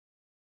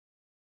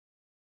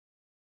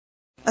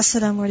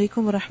Assalamu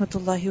alaikum wa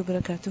rahmatullahi wa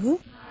barakatuhu.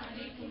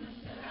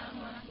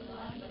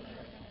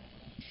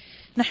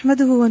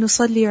 نحمده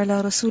ونصلي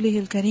على رسوله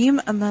الكريم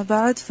أما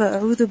بعد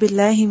فأعوذ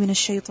بالله من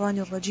الشيطان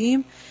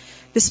الرجيم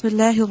بسم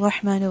الله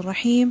الرحمن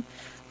الرحيم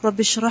رب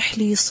اشرح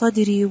لي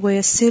صدري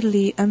ويسر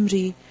لي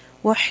أمري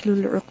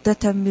واحلل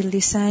عقدة من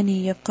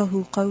لساني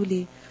يفقه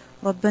قولي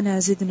ربنا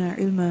زدنا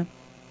علما.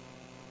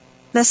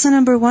 Lesson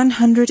number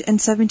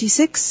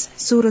 176,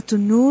 Surah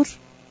An-Nur,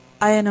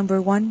 ayah number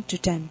 1 to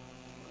 10.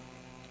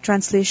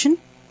 Translation: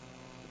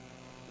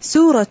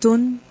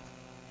 Suratun,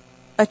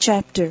 a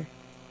chapter,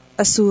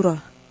 a surah.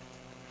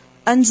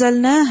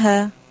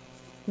 Anzalnaha,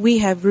 we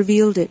have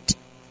revealed it.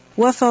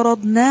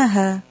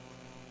 Wafaradnaha,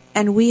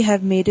 and we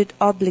have made it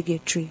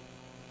obligatory.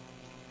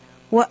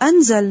 Wa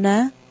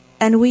anzalna,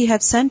 and we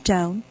have sent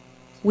down,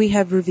 we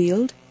have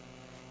revealed.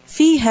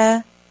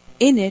 Fiha,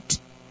 in it,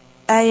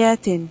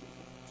 ayatin,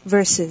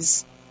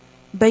 verses.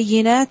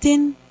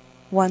 Bayyinatin,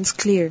 once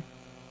clear.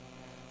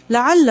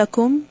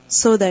 لعلكم,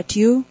 so that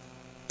you,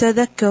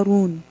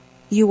 تذكرون,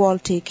 you all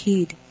take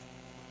heed.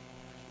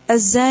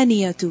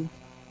 الزانية,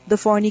 the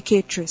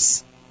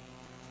fornicatress.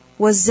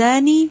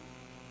 والزاني,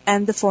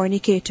 and the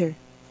fornicator.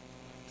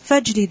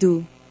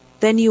 فاجلدوا,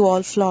 then you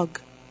all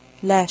flog,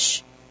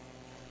 lash.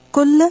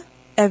 كل,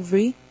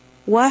 every,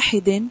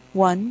 واحد,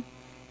 one,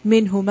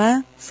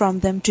 منهما, from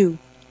them two.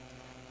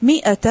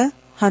 مئة,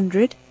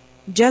 100,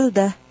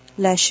 جلدة,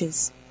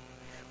 lashes.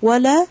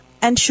 ولا,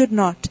 and should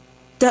not,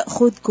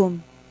 تأخذكم,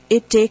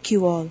 it take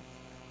you all.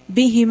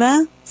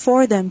 Bihima,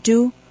 for them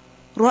too.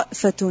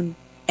 Ra'fatun,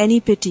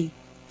 any pity.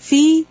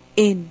 Fi,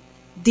 in.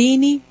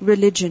 Dini,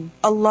 religion.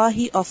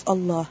 Allahi, of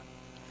Allah.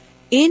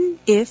 In,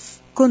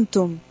 if.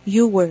 Kuntum,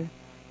 you were.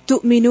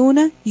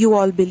 Tu'minuna, you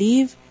all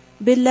believe.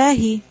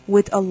 Billahi,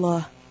 with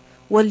Allah.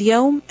 Wal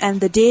yawm, and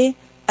the day.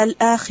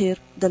 Al-akhir,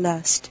 the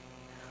last.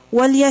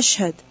 Wal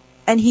yashhad,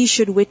 and he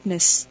should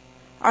witness.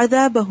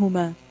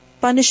 Adabahuma,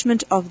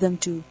 punishment of them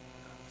too.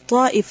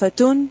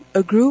 Ta'ifatun,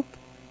 a group.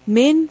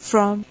 Min,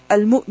 from,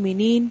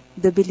 al-mu'mineen,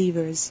 the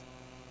believers.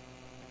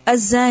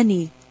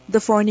 Az-zani, the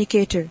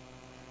fornicator.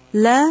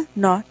 La,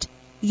 not,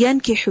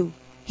 yankihu,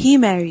 he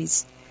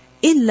marries.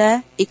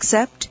 Illa,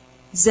 except,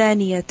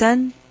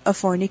 zaniyatan, a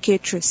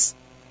fornicatress.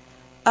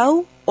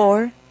 Aw,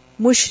 or,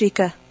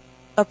 mushrika,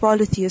 a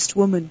polytheist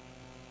woman,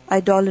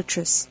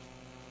 idolatress.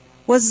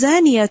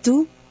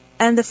 Was-zaniyatu,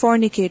 and the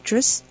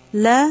fornicatress.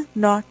 La,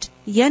 not,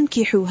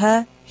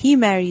 yankihuha, he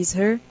marries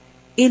her.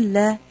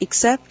 Illa,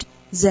 except,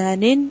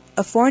 zanin,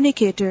 a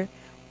fornicator,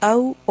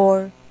 aw,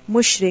 or,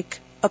 mushrik,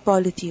 a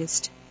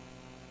polytheist.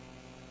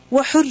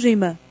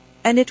 وَحُرِّمَ,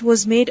 and it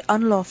was made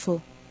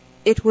unlawful,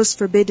 it was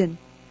forbidden.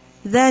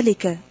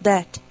 ذَلِكَ,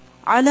 that,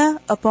 ala,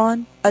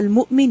 upon,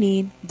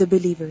 al-mu'mineen, the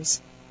believers.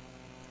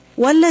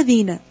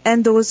 وَالَّذِينَ,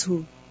 and those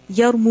who,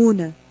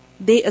 يَرْمُونَ,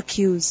 they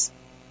accuse.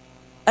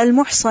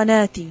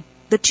 Al-muhsanati,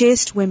 the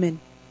chaste women.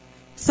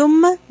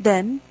 ثُمَّ,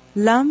 then,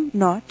 lam,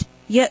 not,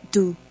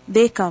 يَأْتُوا,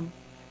 they come.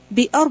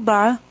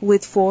 بِأَرْبَعَ,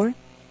 with 4,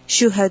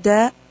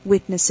 shuhada,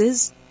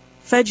 witnesses.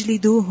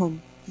 فَاجْلِدُوهُمْ,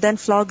 then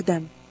flog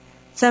them.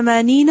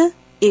 80,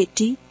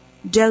 80,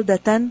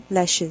 jaldatan,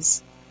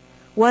 lashes.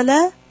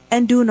 وَلَا,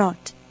 and do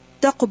not.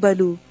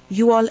 تَقْبَلُوا,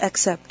 you all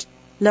accept.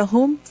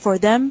 لَهُمْ, for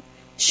them.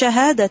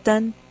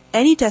 شَهَادَةً,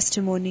 any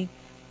testimony.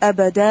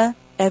 أَبَدًا,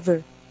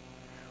 ever.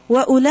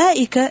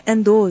 وَأُولَئِكَ,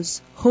 and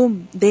those,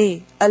 whom,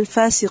 they,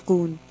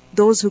 الْفَاسِقُونَ,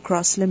 those who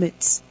cross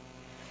limits.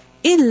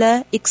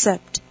 إِلَّا,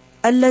 except.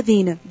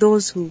 الَّذِينَ,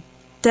 those who.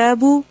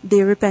 Tabu,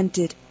 they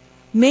repented.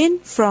 Min,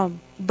 from.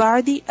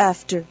 Ba'di,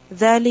 after.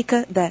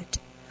 ذَلِكَ, that.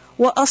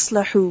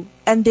 وَأَصْلَحُوا,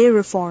 and they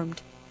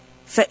reformed.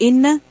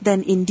 فَإِنَّ,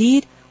 then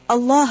indeed.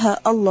 Allah,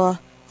 Allah.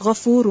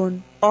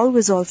 غَفُورٌ,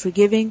 always all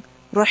forgiving.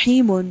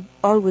 Rahimun,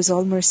 always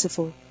all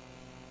merciful.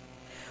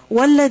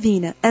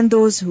 وَالَّذِينَ, and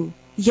those who.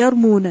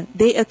 يَرْمُونَ,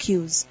 they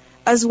accuse.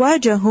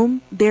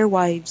 أَزْوَاجَهُمْ, their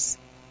wives.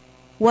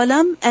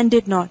 وَلَمْ, and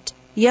did not.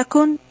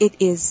 يَكُنْ, it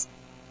is.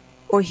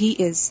 Or he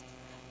is.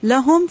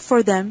 Lahum,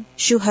 for them,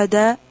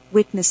 shuhada,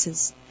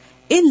 witnesses.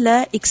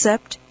 Illa,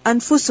 except,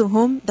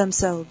 anfusuhum,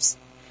 themselves.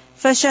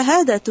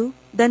 Fashahadatu,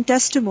 then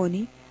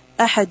testimony,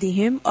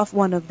 ahadihim, of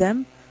one of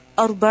them.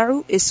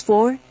 Arba'u, is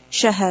 4,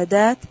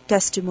 shahadat,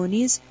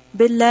 testimonies,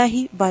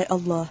 billahi, by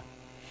Allah.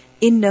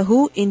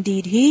 Innahu,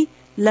 indeed he,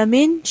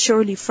 lamin,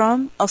 surely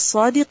from,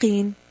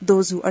 as-sadiqeen,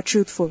 those who are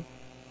truthful.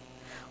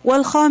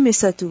 Wal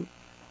khamisatu,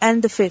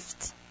 and the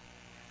 5th.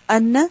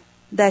 Anna,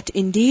 that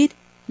indeed,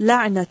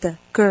 la'nata,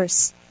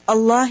 curse.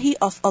 Allahi,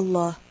 of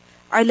Allah,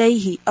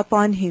 alayhi,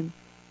 upon him,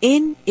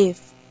 in, if,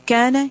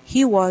 kana,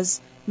 he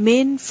was,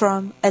 min,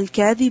 from,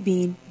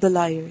 al-kadhibeen, the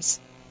liars.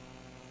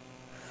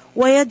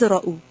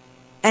 وَيَدْرَأُ,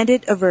 and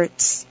it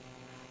averts.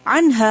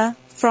 Anha,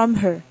 from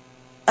her,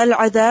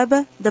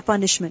 al-adaba, the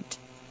punishment.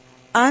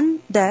 An,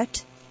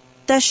 that,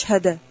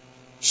 tashhada,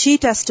 she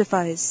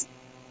testifies.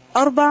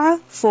 Arba'a,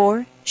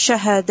 4,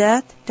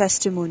 shahadat,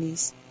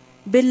 testimonies.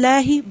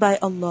 Billahi, by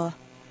Allah.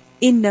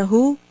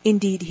 Innahu,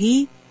 indeed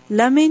he,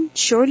 lamin,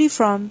 surely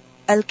from,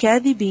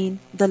 al-kadhibeen,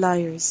 the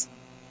liars.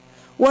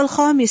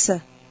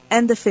 Wal-khamisa,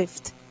 and the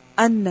 5th,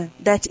 anna,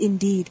 that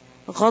indeed,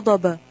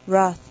 ghadaba,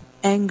 wrath,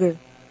 anger,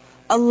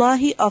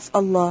 Allahi of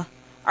Allah,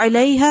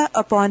 alayha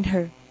upon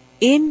her,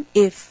 in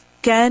if,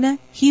 kana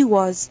he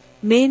was,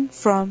 min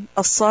from,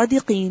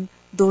 as-sadiqeen,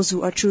 those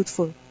who are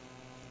truthful.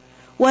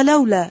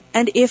 Walawla,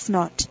 and if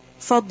not,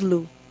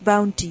 fadlu,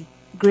 bounty,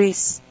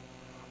 grace,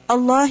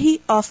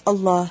 Allahi of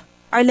Allah,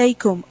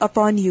 alaykum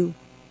upon you,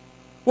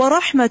 wa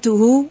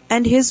rahmatuhu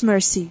and his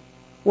mercy,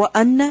 wa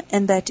anna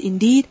and that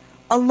indeed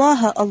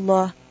Allah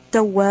Allah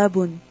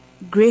tawwabun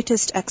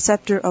greatest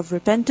acceptor of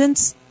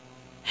repentance,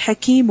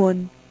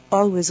 hakimun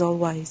always all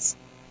wise.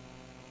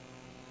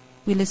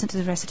 We listen to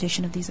the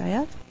recitation of these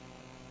ayat.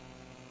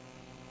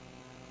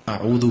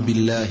 أعوذ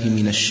بالله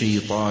من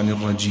الشيطان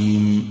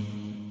الرجيم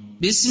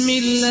بسم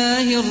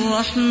الله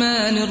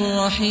الرحمن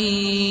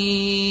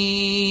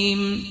الرحيم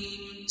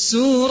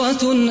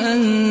سورة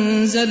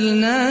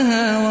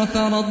أنزلناها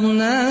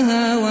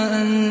وفرضناها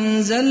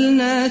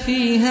وأنزلنا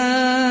فيها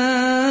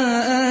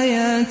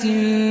آيات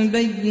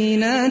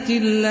بينات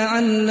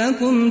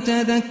لعلكم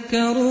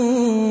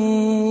تذكرون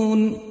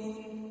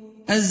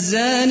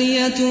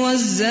الزانية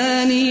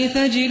والزاني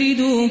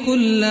فاجلدوا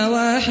كل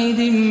واحد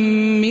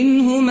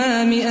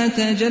منهما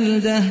 100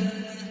 جلدة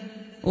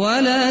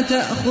ولا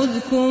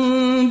تأخذكم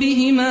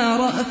بهما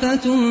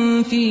رأفة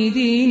في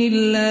دين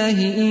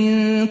الله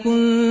إن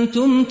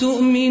كنتم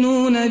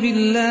تؤمنون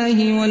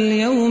بالله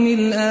واليوم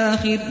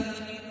الآخر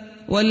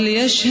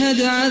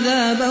وليشهد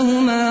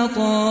عذابهما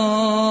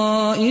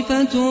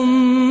طائفة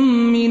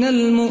من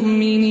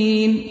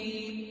المؤمنين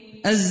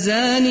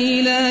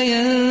الزاني لا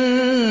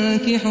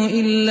ينكح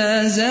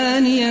إلا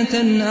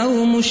زانية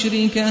أو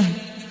مشركة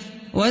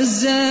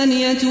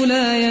والزانية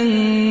لا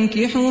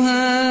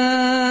ينكحها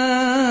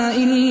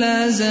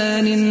إلا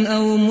زان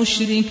أو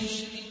مشرك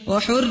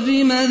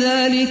وحرم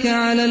ذلك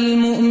على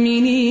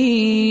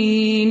المؤمنين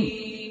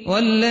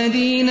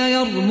والذين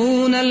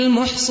يرمون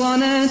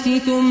المحصنات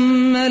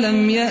ثم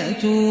لم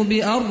يأتوا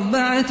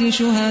ب4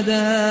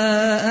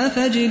 شهداء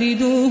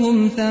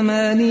فاجلدوهم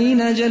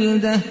 80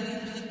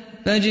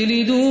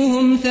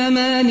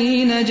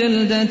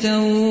 جلدة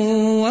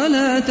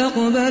ولا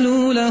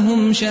تقبلوا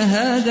لهم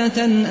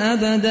شهادة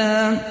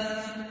أبدا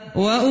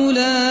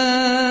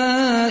وأولئك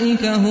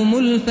هم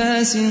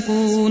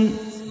الفاسقون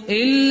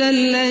إلا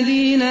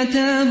الذين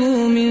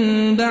تابوا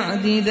من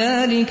بعد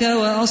ذلك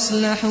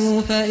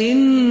وأصلحوا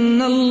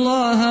فإن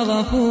الله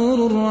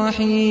غفور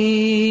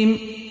رحيم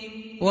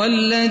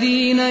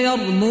والذين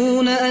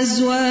يرمون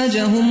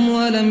أزواجهم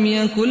ولم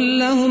يكن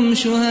لهم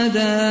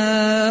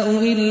شهداء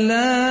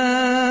إلا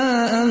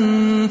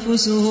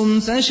أنفسهم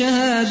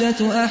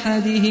فشهادة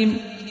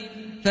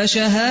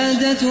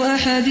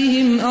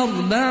أحدهم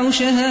 4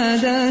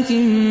 شهادات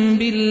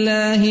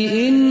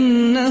بالله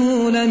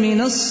إنه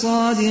لمن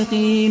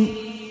الصادقين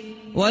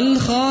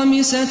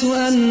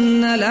والخامسة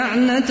أن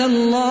لعنة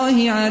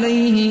الله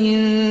عليه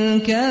إن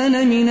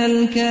كان من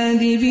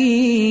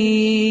الكاذبين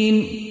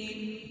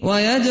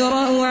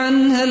ويدرأ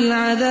عنها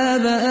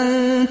العذاب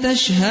أن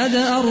تشهد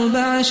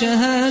 4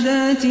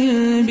 شهادات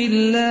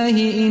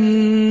بالله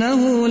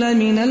إنه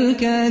لمن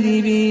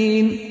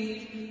الكاذبين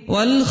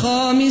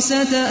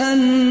والخامسة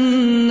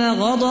أن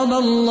غضب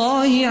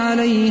الله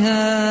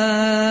عليها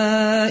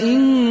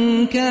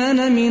إن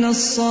كان من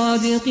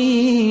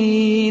الصادقين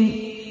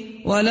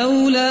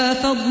ولولا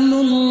فضل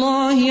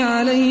الله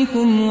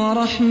عليكم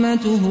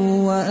ورحمته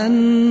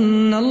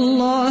وأن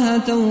الله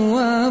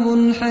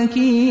تواب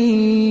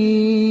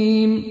حكيم.